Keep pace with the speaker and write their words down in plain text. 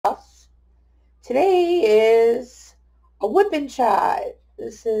Today is a WIPnChat.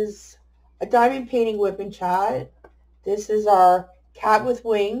 This is a diamond painting WIPnChat. This is our Cat with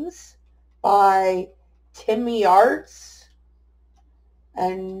Wings by Timmy Arts,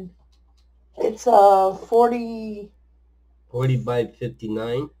 and it's a 40 by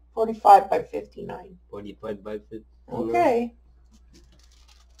 59. 45 by 59. 45 by 59. Okay.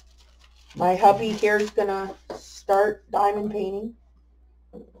 My hubby here is gonna start diamond painting,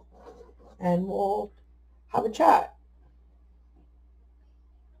 and we'll have a chat.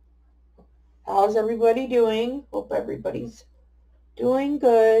 How's everybody doing? Hope everybody's doing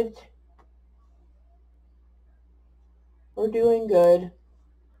good. We're doing good.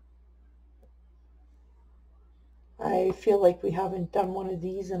 I feel like we haven't done one of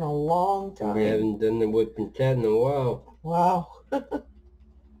these in a long time. We haven't done the WIPnChat in a while. Wow.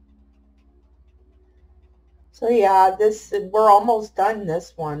 So yeah, we're almost done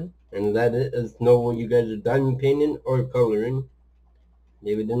this one. And let us know what you guys are diamond painting or coloring.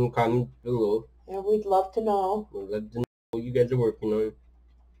 Leave it in the comments below. Yeah, we'd love to know. We'd love to know what you guys are working on.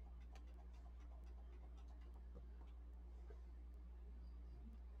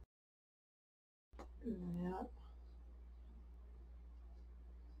 Yeah.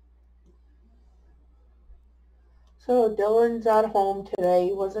 So Dylan's at home today.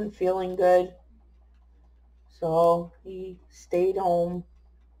 He wasn't feeling good, so he stayed home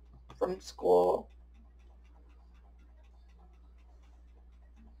from school.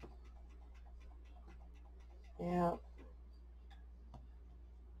 Yeah.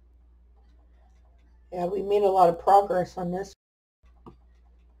 Yeah, we made a lot of progress on this.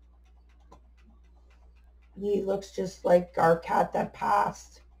 He looks just like our cat that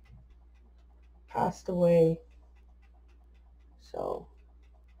passed away. So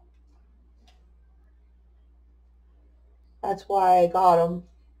that's why I got him.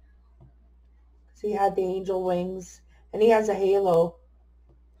 Because he had the angel wings and he has a halo.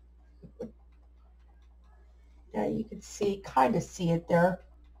 Yeah, you can kind of see it there.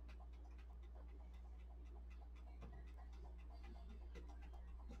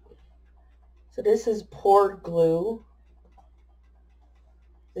 So this is poured glue,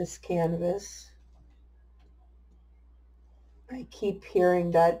 this canvas. I keep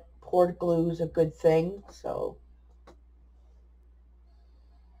hearing that poured glue is a good thing, so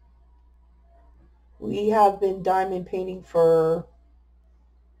we have been diamond painting for,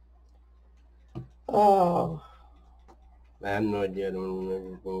 oh, I have no idea. I don't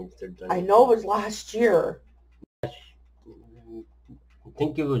remember when we started diamond. I know it was last year. I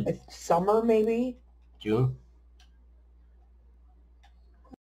think it was summer, maybe. June.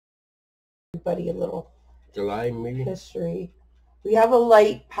 Everybody a little July, maybe. History. We have a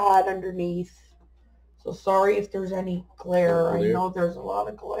light pad underneath, so sorry if there's any glare. I know there's a lot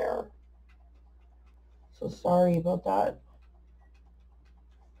of glare, so sorry about that.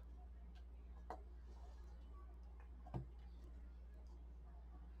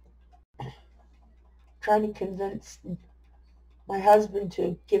 Trying to convince my husband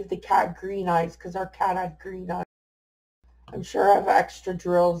to give the cat green eyes because our cat had green eyes. I'm sure I have extra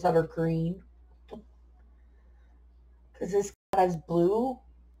drills that are green because this cat has blue.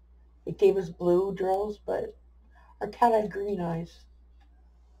 It gave us blue drills, but our cat had green eyes.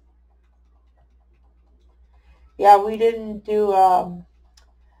 Yeah, we didn't do a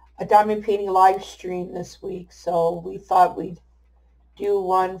diamond painting live stream this week, so we thought we'd do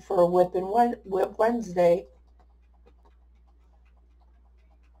one for WIP Wednesday.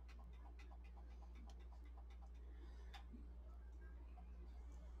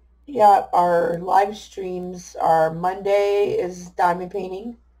 Yeah, our live streams are Monday is diamond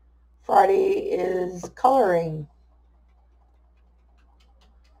painting, Friday is coloring.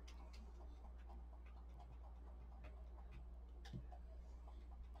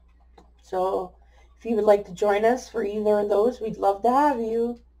 So if you would like to join us for either of those, we'd love to have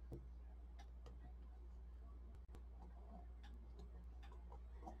you.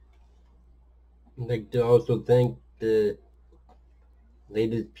 I'd like to also thank the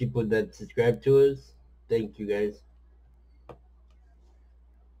latest people that subscribe to us. Thank you guys.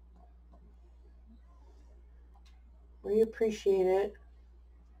 We appreciate it.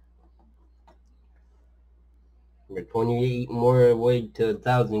 We're 28 more away to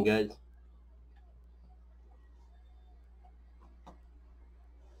 1,000, guys.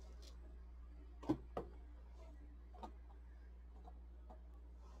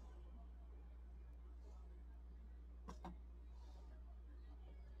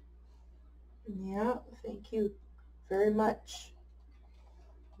 Yeah, thank you very much.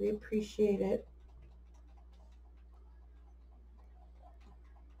 We appreciate it.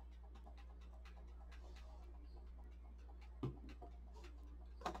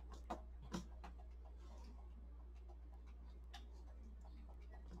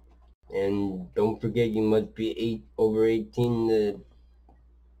 And don't forget, you must be over 18 to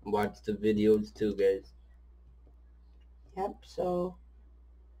watch the videos too, guys. Yep, so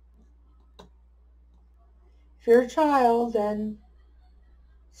if you're a child, then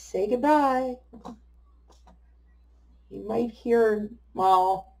say goodbye. You might hear,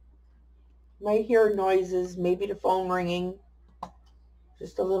 well, you might hear noises, maybe the phone ringing.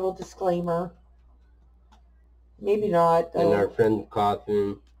 Just a little disclaimer. Maybe not, And our though. friend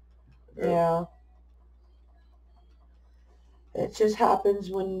coughing. Yeah. It just happens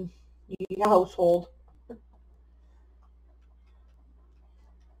when you household.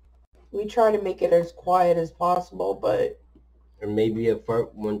 We try to make it as quiet as possible, but Or maybe a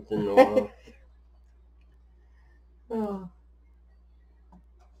fart once in a while. oh,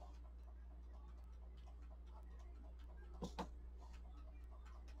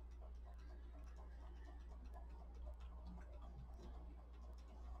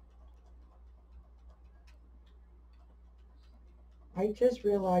 I just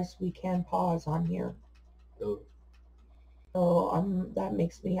realized we can pause on here. So, So that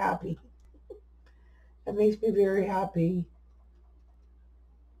makes me happy. That makes me very happy.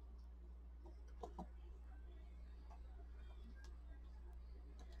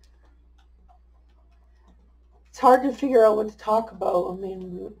 It's hard to figure out what to talk about. I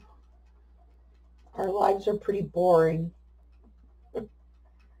mean, our lives are pretty boring.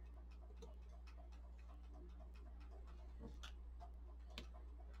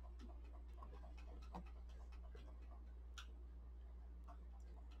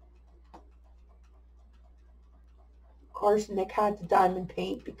 Of course, Nick had to diamond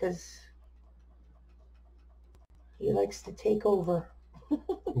paint because he likes to take over.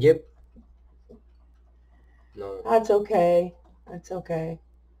 yep. No, That's okay. That's okay.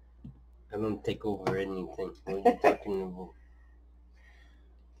 I don't take over anything. What are you talking about?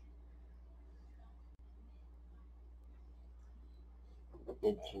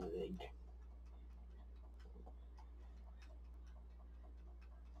 It's leg.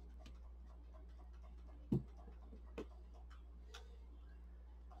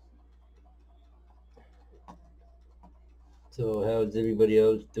 So how's everybody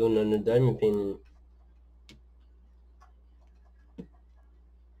else doing on the diamond painting?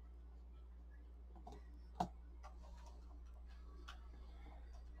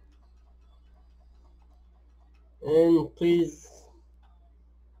 And please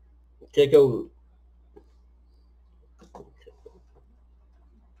check out. I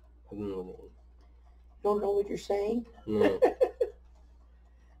don't know. Don't know what you're saying? No.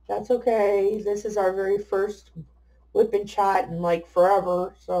 That's okay. This is our very first WIPnChat in like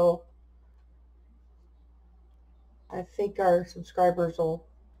forever, so I think our subscribers will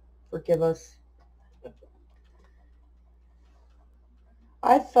forgive us.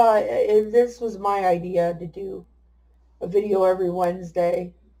 I thought this was my idea to do a video every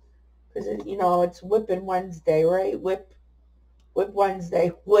Wednesday because it's Whippin' Wednesday, right? Whip Wednesday,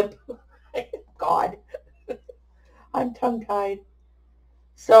 whip. God, I'm tongue tied.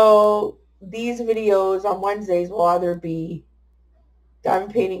 So these videos on Wednesdays will either be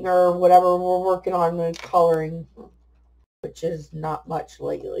diamond painting or whatever we're working on with coloring, which is not much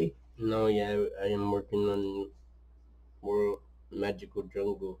lately. No, yeah, I am working on World Magical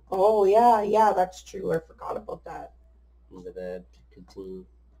Jungle. Oh yeah, that's true. I forgot about that. But I have to continue.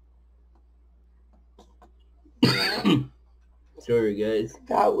 Yeah. Sorry, guys.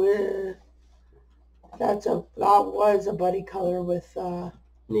 That was a buddy color with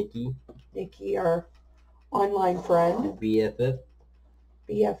Nikki. Nikki, our online friend, BFF.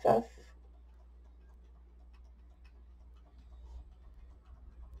 BFF.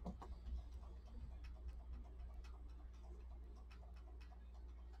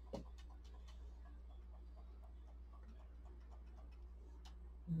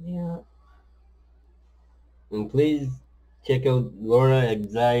 Yeah. And please check out Laura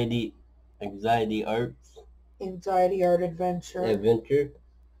Anxiety Arts Anxiety Art Adventure. Adventure.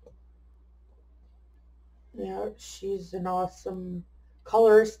 Yeah, she's an awesome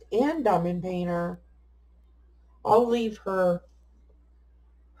colorist and diamond painter. I'll leave her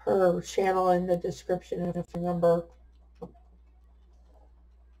channel in the description if you remember.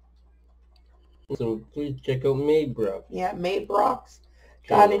 So please check out Maybrook. Yeah, May Brock's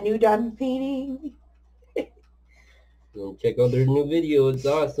got a new diamond painting. And check out their new video. It's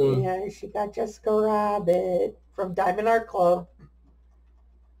awesome. Yeah, she got Jessica Rabbit from Diamond Art Club.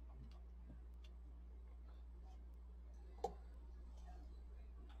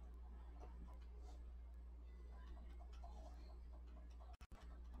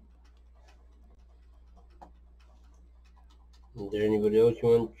 Is there anybody else you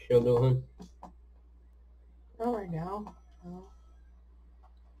want to show the one? Not right now. No.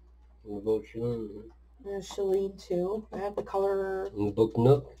 What about Shalene? There's Shalene too. I have the color Book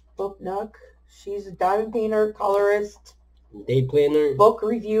Nook? Book Nook. She's a diamond painter, colorist, Day planner? book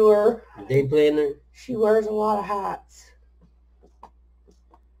reviewer. Day planner? She wears a lot of hats.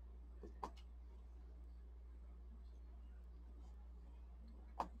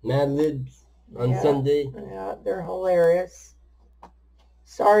 Mad Libs on Sunday? Yeah, they're hilarious.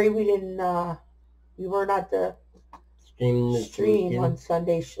 Sorry we didn't, we were not the stream on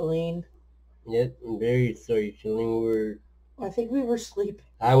Sunday, Shalene. Yep, I'm very sorry, Shalene. I think we were sleeping.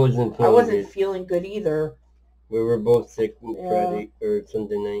 I wasn't feeling good either. We were both sick Friday or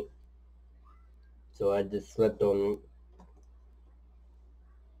Sunday night. So I just slept on it.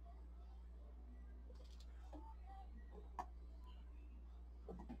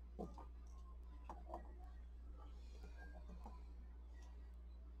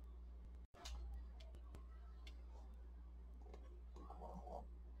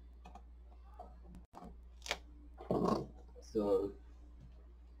 So,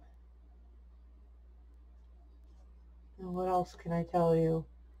 and what else can I tell you?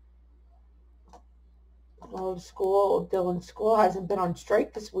 Well, Dylan's school hasn't been on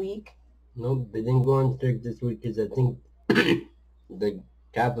strike this week. Nope, they didn't go on strike this week because I think the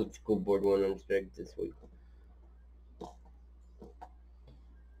Catholic school board went on strike this week.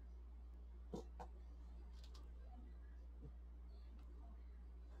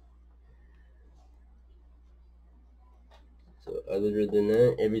 So other than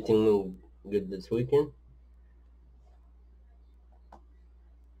that, everything went good this weekend.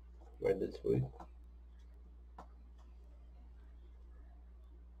 Or this week.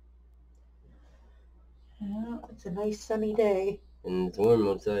 Yeah, it's a nice sunny day. And it's warm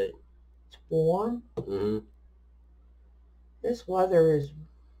outside. It's warm? Mm-hmm. This weather is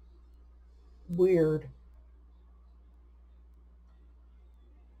weird.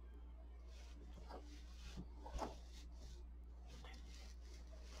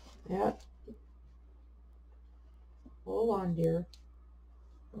 Yeah. Hold on, dear.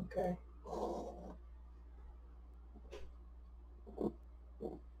 Okay.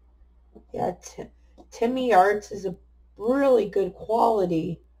 Yeah, Timmy Arts is a really good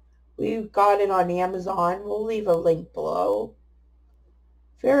quality. We've got it on Amazon. We'll leave a link below.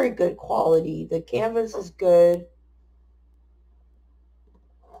 Very good quality. The canvas is good.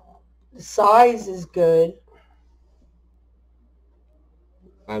 The size is good.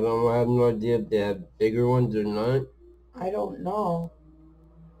 I have no idea if they have bigger ones or not. I don't know.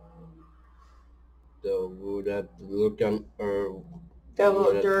 So we would have to look on, or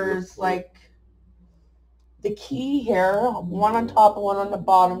There's like the key here, one on top and one on the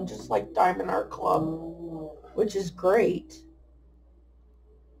bottom, just like Diamond Art Club, which is great.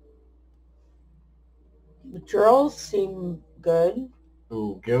 The drills seem good.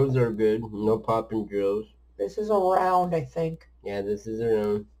 Drills are good. No popping drills. This is a round, I think. Yeah, this is a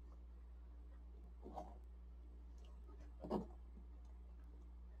round.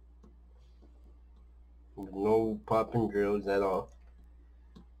 No popping drills at all.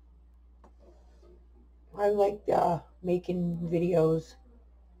 I like making videos.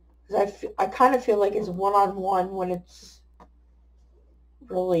 Because I kind of feel like it's one-on-one when it's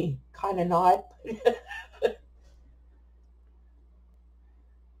really kind of not.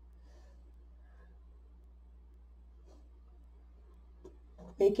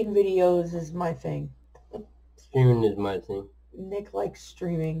 Making videos is my thing. Streaming is my thing. Nick likes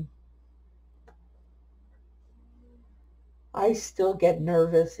streaming. I still get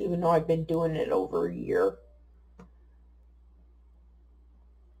nervous even though I've been doing it over a year.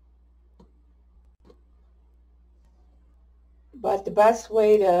 But the best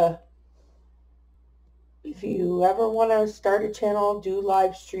way to, if you ever want to start a channel, do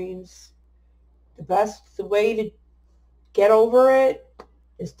live streams, the way to get over it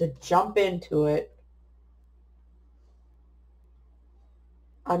is to jump into it.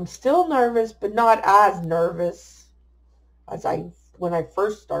 I'm still nervous, but not as nervous as when I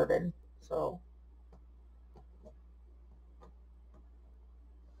first started. So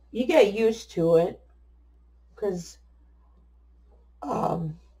you get used to it because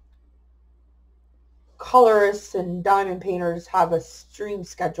colorists and diamond painters have a stream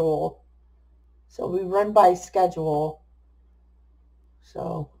schedule. So we run by schedule.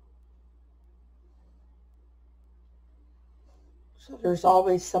 So there's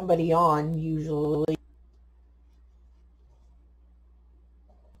always somebody on, usually.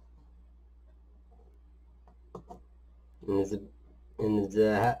 And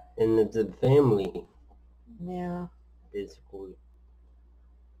it's a family. Yeah. basically.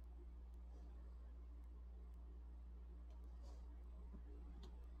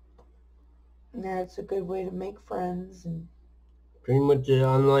 Yeah, it's a good way to make friends. And Pretty much an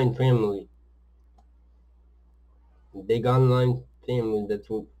online family. Big online family. That's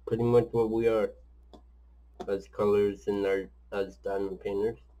pretty much what we are as colors and as diamond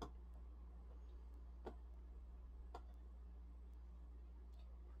painters.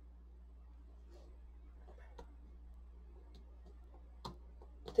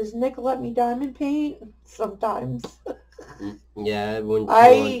 does Nick let me diamond paint? Sometimes. Yeah, when she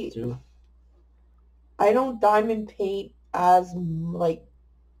wants to. I don't diamond paint as, like,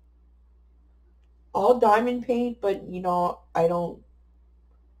 I'll diamond paint, but, I don't,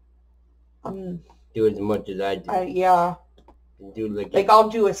 do as much as I do. Yeah. Do like I'll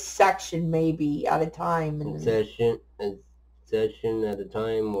do a section maybe at a time. And session at a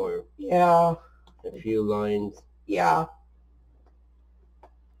time, or yeah, a few lines. Yeah.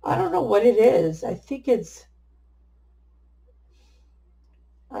 I don't know what it is. I think it's,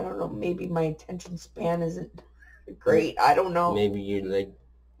 I don't know, maybe my attention span isn't great. I don't know. Maybe your leg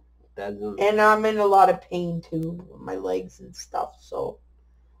doesn't. And I'm in a lot of pain too, with my legs and stuff, so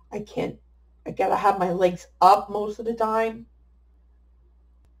I gotta have my legs up most of the time.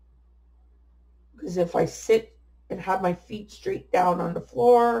 Because if I sit and have my feet straight down on the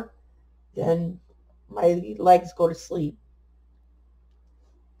floor, then my legs go to sleep.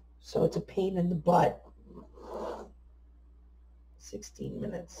 So it's a pain in the butt. 16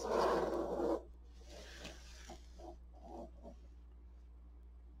 minutes.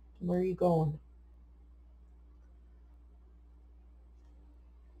 Where are you going?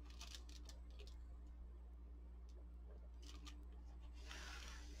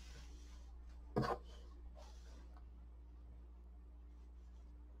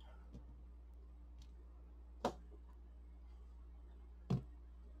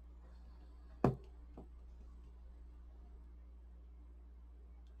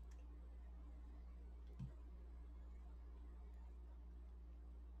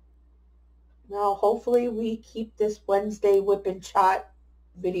 Now, hopefully we keep this Wednesday WIPnChat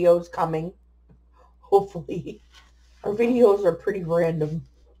videos coming. Hopefully. Our videos are pretty random.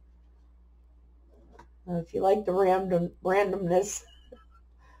 If you like the randomness,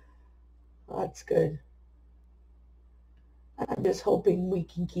 that's good. I'm just hoping we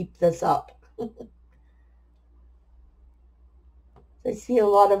can keep this up. I see a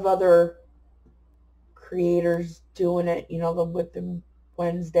lot of other creators doing it, the WIPn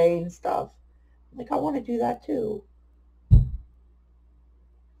Wednesday and stuff. Like, I want to do that too. And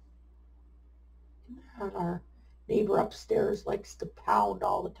our neighbor upstairs likes to pound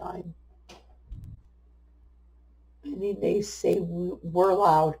all the time. And then they say we're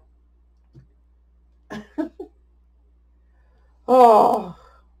loud. Oh.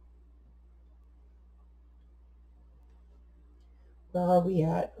 Where are we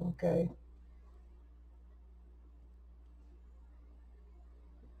at? Okay.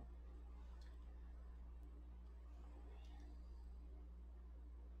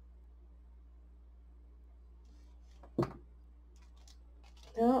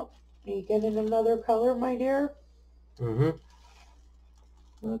 Oh, are you getting another color, my dear? Mm-hmm.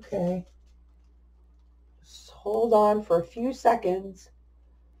 Okay. Just hold on for a few seconds.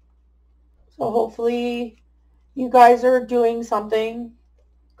 So hopefully you guys are doing something,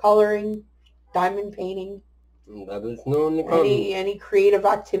 coloring, diamond painting. Let us know in the comments. Any creative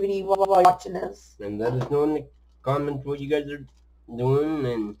activity while watching this. And let us know in the comments what you guys are doing,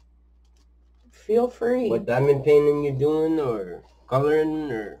 and feel free. What diamond painting you're doing, or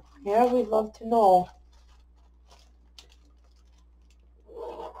coloring, or... Yeah, we'd love to know.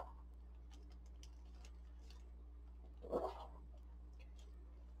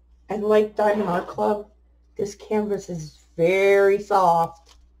 And like Diamond Art Club, this canvas is very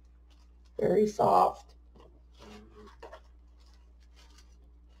soft. Very soft.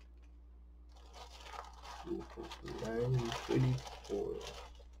 $9.34.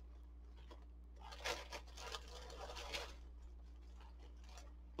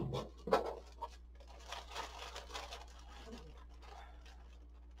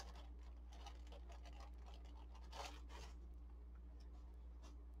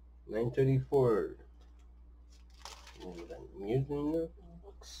 $9.34. I'm using it.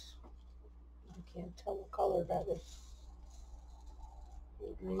 Looks, I can't tell what color that is.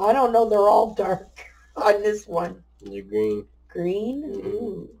 I don't know. They're all dark on this one. They're green. Green?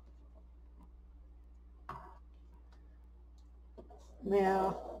 Ooh.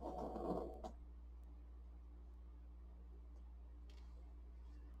 Yeah.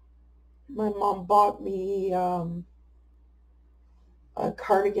 My mom bought me a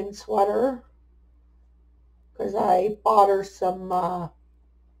cardigan sweater because I bought her some, oh,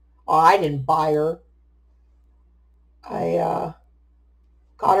 I didn't buy her. I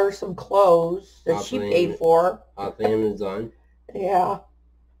got her some clothes that she paid for. Off Amazon. Yeah.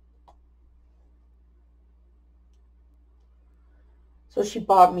 So she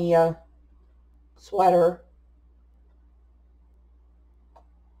bought me a sweater.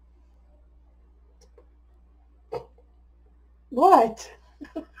 What?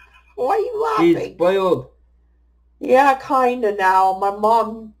 Why are you laughing? She's spoiled. Yeah, kinda now. My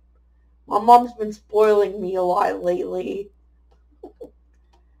mom's been spoiling me a lot lately.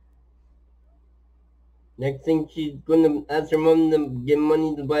 Next thing, she's gonna ask her mom to get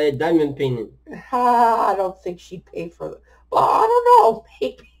money to buy a diamond painting. I don't think she'd pay for it. Well, I don't know.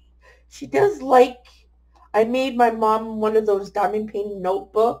 Maybe she does like. I made my mom one of those diamond painting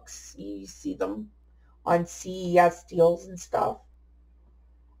notebooks. You see them on CES deals and stuff.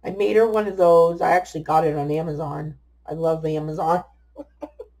 I made her one of those. I actually got it on Amazon. I love Amazon.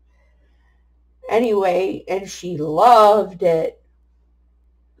 Anyway, and she loved it.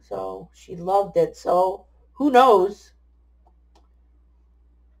 So she loved it. So who knows?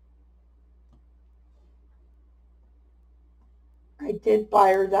 I did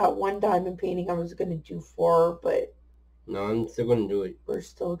buy her that one diamond painting I was going to do for her, but no, I'm still gonna do it. We're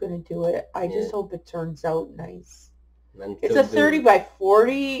still going to do it. I just hope it turns out nice. It's a 30 by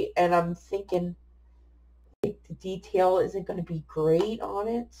 40, and I'm thinking like the detail isn't going to be great on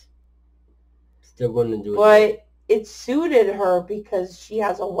it. Still gonna do it. But it suited her because she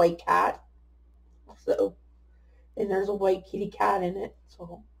has a white cat. So, and there's a white kitty cat in it.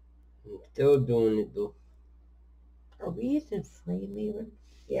 So I'm still doing it though. Are we in frame even?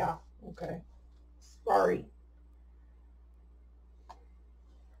 Yeah. Okay. Sorry.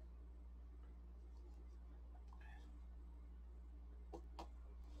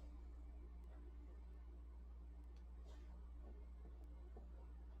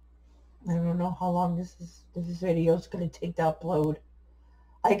 I don't know how long this video is going to take to upload.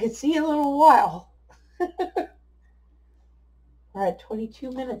 I could see a little while. We're at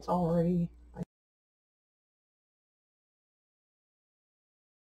 22 minutes already.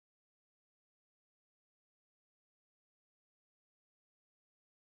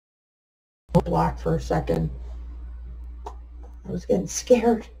 Black for a second. I was getting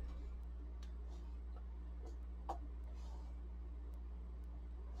scared.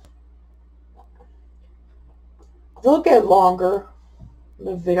 They'll get longer.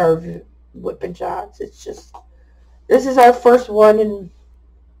 The our WIPnChats. It's just this is our first one in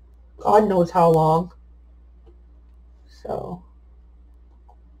God knows how long. So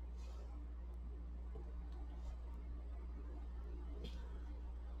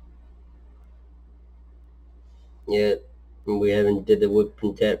yeah, we haven't did the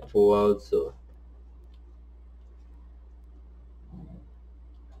WIPnChat for a while, so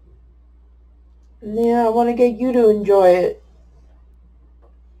yeah, I want to get you to enjoy it.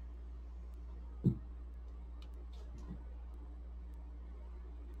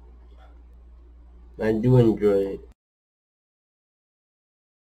 I do enjoy it.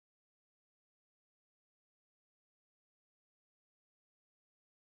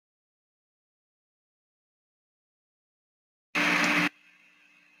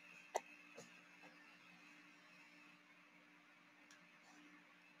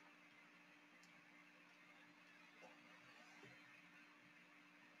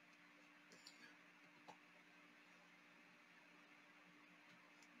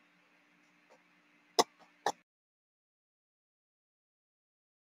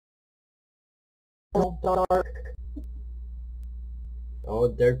 All dark. All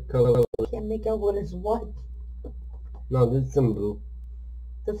dark color. Can't make out what is what. No, there's some blue.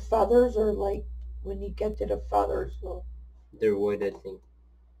 The feathers are like when you get to the feathers. So. They're white, I think.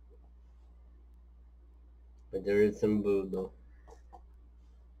 But there is some blue though.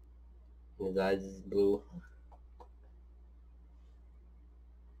 His eyes is blue.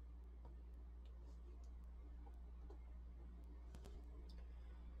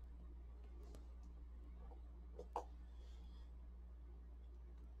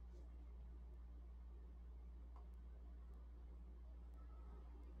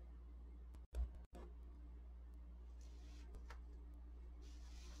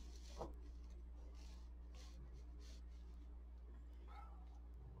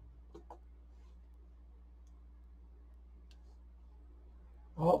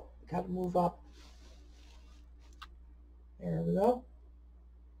 Oh, gotta move up. There we go.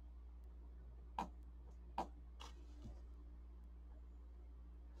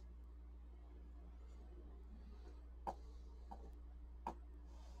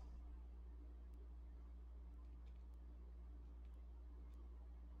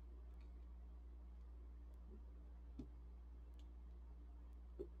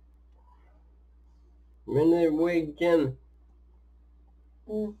 Run away, Jim.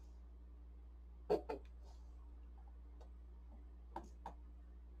 Mm.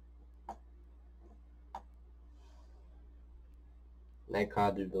 I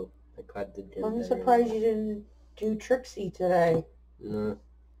caught it though. I caught the Jim. I'm surprised you didn't do Trixie today. No.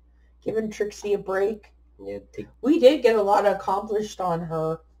 Giving Trixie a break. Yeah, We did get a lot accomplished on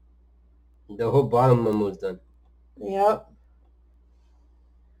her. the whole bottom almost done. Yep.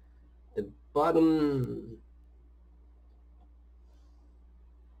 The bottom.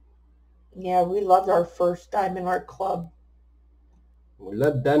 Yeah, we loved our first Diamond Art Club. We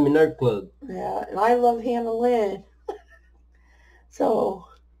love Diamond Art Club. Yeah, and I love Hannah Lynn. So,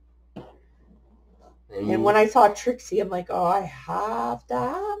 and when I saw Trixie, I'm like, oh, I have to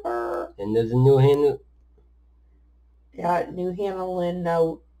have her. And there's a new Hannah. Yeah, new Hannah Lynn,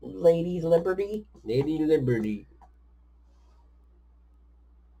 now Lady Liberty. Lady Liberty.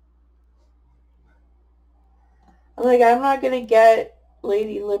 I'm like, I'm not going to get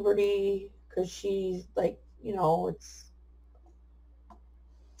Lady Liberty because she's like, you know, it's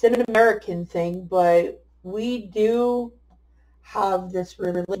an American thing, but we do have this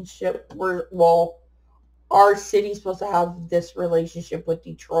relationship where, well, our city's supposed to have this relationship with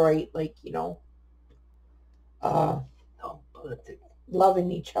Detroit, like, you know, No politics.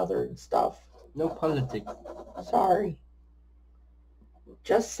 loving each other and stuff. No politics. Sorry.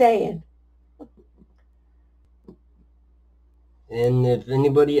 Just saying. And if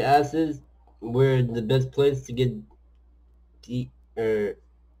anybody asks where the best place to get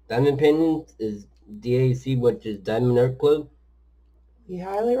diamond paintings is DAC, which is Diamond Art Club. We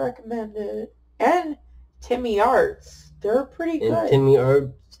highly recommend it. And Timmy Arts. They're pretty good. And Timmy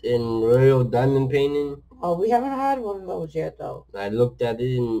Arts and Royal Diamond Painting. Oh, we haven't had one of those yet, though. I looked at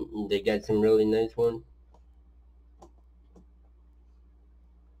it and they got some really nice ones.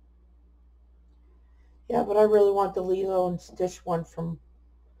 Yeah, but I really want the Lilo and Stitch one from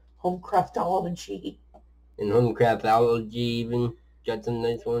Homecraftology. And Homecraftology even got some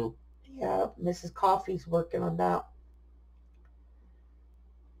nice ones. Yeah, Mrs. Coffee's working on that.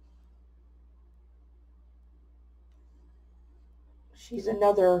 She's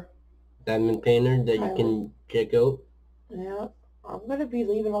another diamond painter that you can check out. Yeah, I'm going to be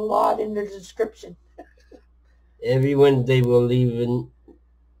leaving a lot in the description. Every Wednesday we'll leave a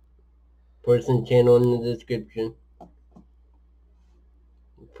person channel in the description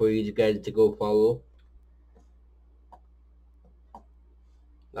for you guys to go follow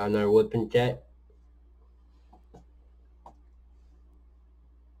on our WIPnChat.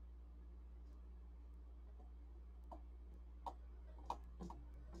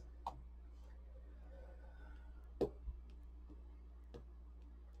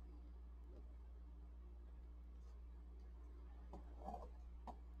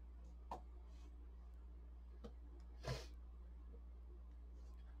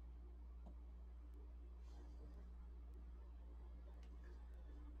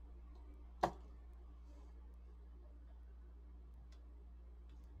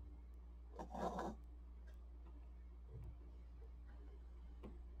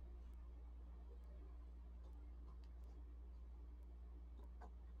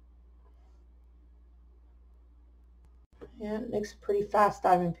 Yeah, Nick's a pretty fast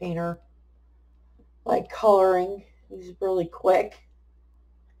diamond painter. Like coloring. He's really quick.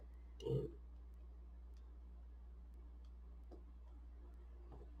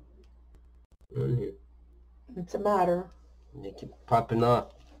 On here. What's the matter? They keep popping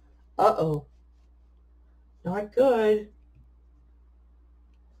off. Uh-oh. Not good.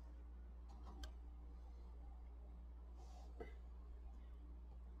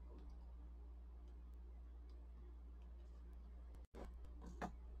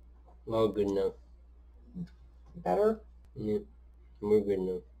 All good now. Better? Yeah, we're good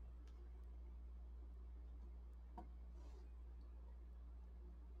now.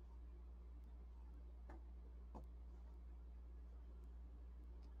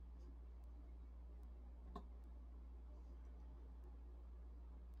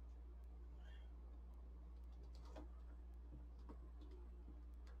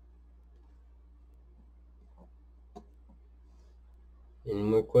 Any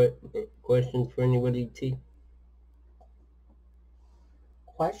more questions for anybody, T?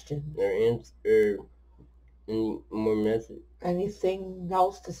 Question. Or answer? Any more message? Anything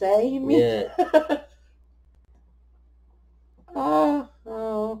else to say, you mean? Yeah.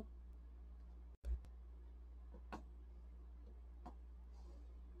 Oh.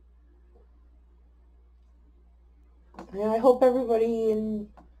 Yeah, I hope everybody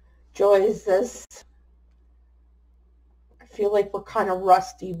enjoys this. I feel like we're kind of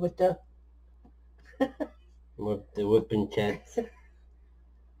rusty with the with the WIPnChats.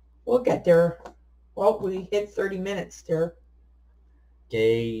 We'll get there. Well, we hit 30 minutes there.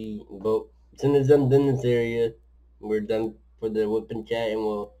 Okay, but as soon as I'm done this area, we're done for the WIPnChat, and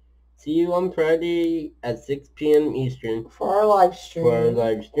we'll see you on Friday at 6 p.m. Eastern For our live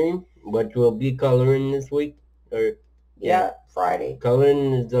stream. Which will be coloring this week. Or yeah, Friday.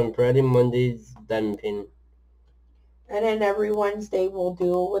 Coloring is on Friday, Mondays, diamond painting. And then every Wednesday we'll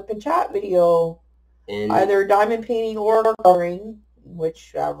do a WIPnChat video. And either diamond painting or coloring,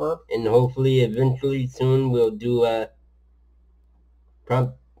 whichever. And hopefully, eventually, soon, we'll do a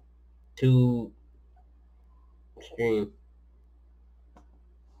prompt 2 stream.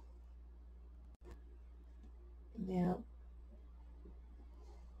 Yeah.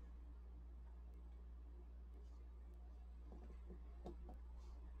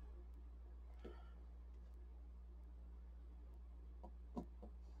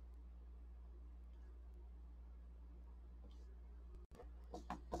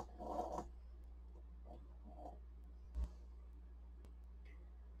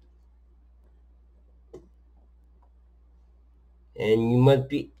 And you must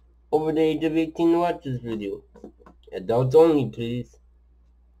be over the age of 18 to watch this video. Adults only, please.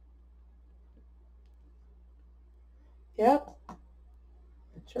 Yep.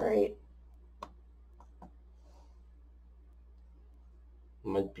 That's right.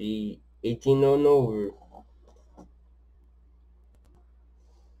 Must be 18 and over.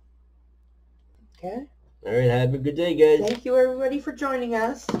 Okay. Alright, have a good day, guys. Thank you, everybody, for joining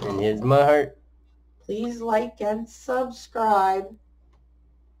us. And here's my heart. Please like and subscribe.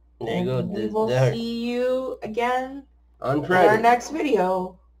 There you go. We will see you again on Friday. in our next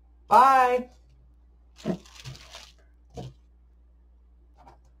video. Bye.